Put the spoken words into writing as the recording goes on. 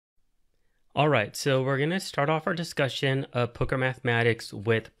All right, so we're going to start off our discussion of poker mathematics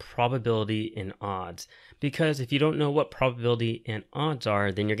with probability and odds. Because if you don't know what probability and odds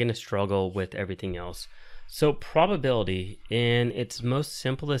are, then you're going to struggle with everything else. So, probability, in its most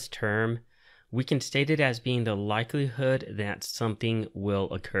simplest term, we can state it as being the likelihood that something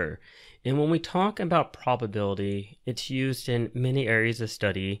will occur. And when we talk about probability, it's used in many areas of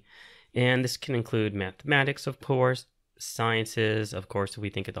study, and this can include mathematics, of course, sciences, of course,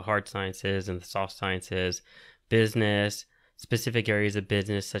 we think of the hard sciences and the soft sciences, business, specific areas of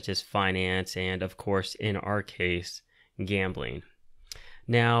business such as finance, and of course, in our case, gambling.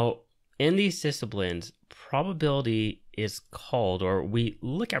 Now, in these disciplines, probability is called, or we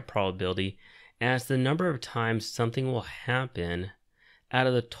look at probability as the number of times something will happen out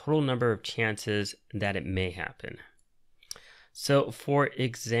of the total number of chances that it may happen. So, for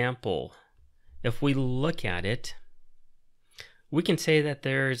example, if we look at it, we can say that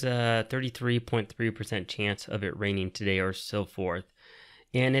there's a 33.3% chance of it raining today or so forth.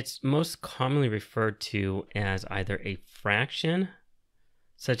 And it's most commonly referred to as either a fraction,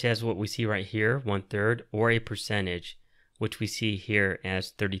 such as what we see right here, 1/3, or a percentage, which we see here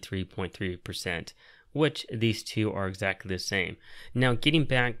as 33.3%, which these two are exactly the same. Now, getting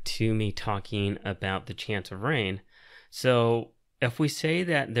back to me talking about the chance of rain. So if we say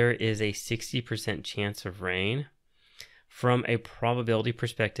that there is a 60% chance of rain, from a probability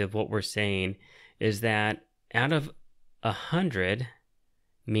perspective, what we're saying is that out of 100,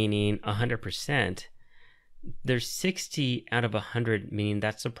 meaning 100%, there's 60 out of 100, meaning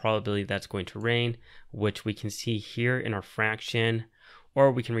that's the probability that's going to rain, which we can see here in our fraction,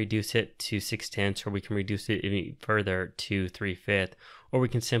 or we can reduce it to 6/10, or we can reduce it even further to 3/5, or we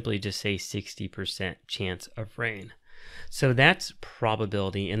can simply just say 60% chance of rain. So that's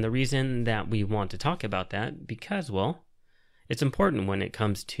probability, and the reason that we want to talk about that, because, well, it's important when it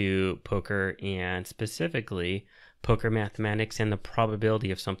comes to poker and specifically poker mathematics and the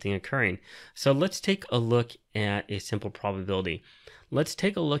probability of something occurring. So let's take a look at a simple probability. Let's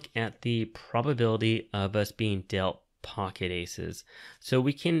take a look at the probability of us being dealt pocket aces. So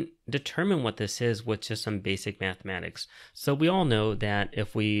we can determine what this is with just some basic mathematics. So we all know that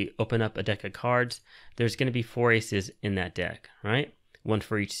if we open up a deck of cards, there's going to be 4 aces in that deck, right? One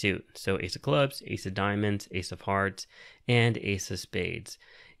for each suit. So ace of clubs, ace of diamonds, ace of hearts, and ace of spades.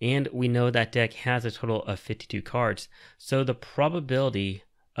 And we know that deck has a total of 52 cards. So the probability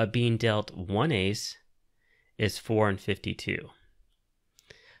of being dealt one ace is 4 in 52.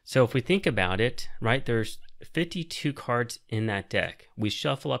 So if we think about it, right, there's 52 cards in that deck. We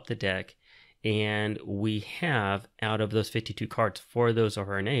shuffle up the deck, and we have, out of those 52 cards, 4 of those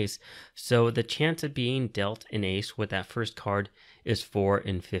are an ace. So the chance of being dealt an ace with that first card is 4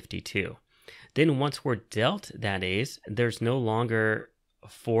 in 52. Then once we're dealt that ace, there's no longer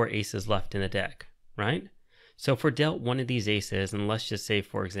 4 aces left in the deck, right? So if we're dealt one of these aces, and let's just say,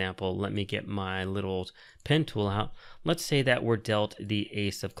 for example, let me get my little pen tool out. Let's say that we're dealt the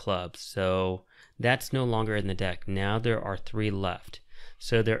ace of clubs. So that's no longer in the deck. Now there are 3 left.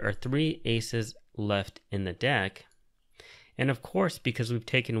 So there are 3 aces left in the deck. And of course, because we've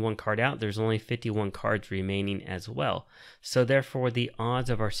taken 1 card out, there's only 51 cards remaining as well. So therefore, the odds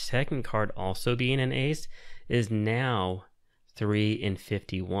of our second card also being an ace is now 3 in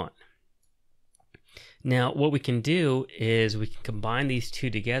 51. Now, what we can do is we can combine these two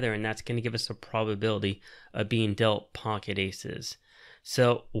together, and that's going to give us a probability of being dealt pocket aces.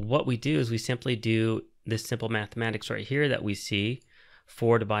 So what we do is we simply do this simple mathematics right here that we see,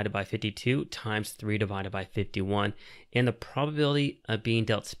 4 divided by 52 times 3 divided by 51. And the probability of being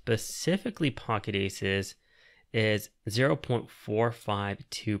dealt specifically pocket aces is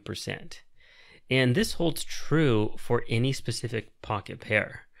 0.452%. And this holds true for any specific pocket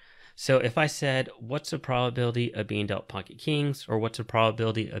pair. So if I said, what's the probability of being dealt pocket kings, or what's the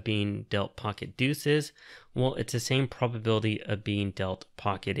probability of being dealt pocket deuces? Well, it's the same probability of being dealt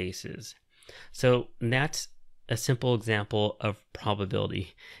pocket aces. So that's a simple example of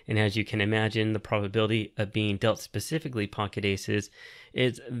probability. And as you can imagine, the probability of being dealt specifically pocket aces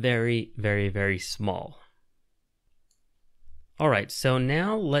is very, very, very small. All right, so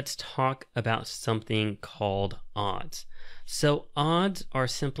now let's talk about something called odds. So odds are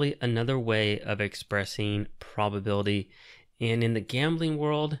simply another way of expressing probability. And in the gambling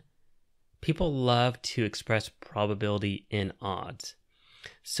world, people love to express probability in odds.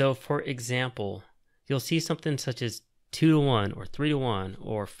 So for example, you'll see something such as 2-to-1 or 3-to-1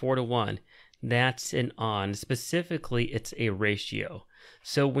 or 4-to-1. That's an odd. Specifically, it's a ratio.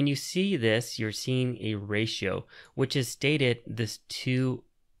 So when you see this, you're seeing a ratio, which is stated, this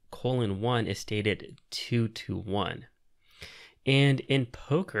 2:1 is stated 2-to-1. And in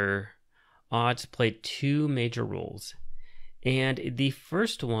poker, odds play two major roles. And the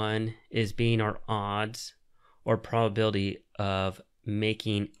first one is being our odds or probability of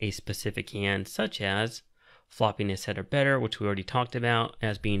making a specific hand, such as flopping a set or better, which we already talked about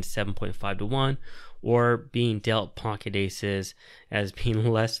as being 7.5 to 1, or being dealt pocket aces as being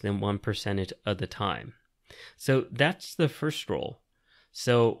less than 1% of the time. So that's the first role.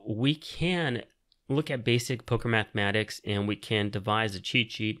 So we can look at basic poker mathematics and we can devise a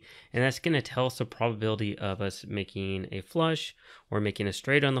cheat sheet, and that's going to tell us the probability of us making a flush or making a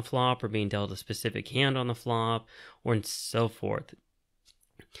straight on the flop or being dealt a specific hand on the flop or and so forth.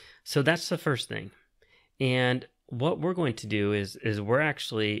 So that's the first thing. And what we're going to do is we're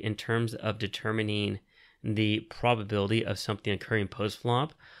actually, in terms of determining the probability of something occurring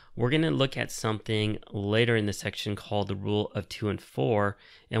post-flop, we're going to look at something later in the section called the rule of 2 and 4.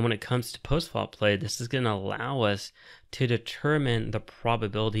 And when it comes to post-flop play, this is going to allow us to determine the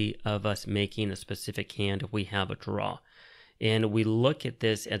probability of us making a specific hand if we have a draw. And we look at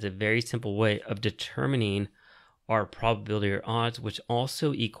this as a very simple way of determining our probability or odds, which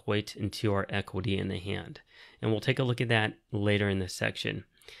also equate into our equity in the hand. And we'll take a look at that later in this section.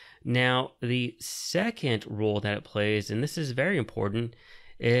 Now, the second role that it plays, and this is very important,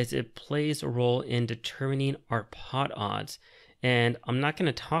 is it plays a role in determining our pot odds. And I'm not going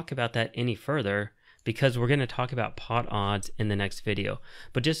to talk about that any further because we're going to talk about pot odds in the next video.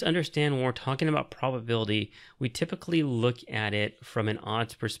 But just understand, when we're talking about probability, we typically look at it from an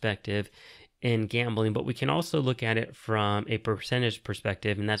odds perspective in gambling, but we can also look at it from a percentage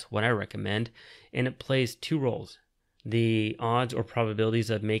perspective, and that's what I recommend. And it plays two roles: the odds or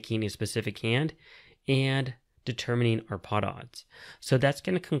probabilities of making a specific hand and determining our pot odds. So that's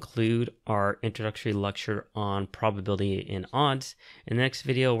going to conclude our introductory lecture on probability and odds. In the next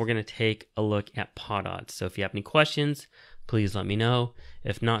video, we're going to take a look at pot odds. So if you have any questions, please let me know.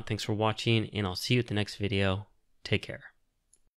 If not, thanks for watching, and I'll see you at the next video. Take care.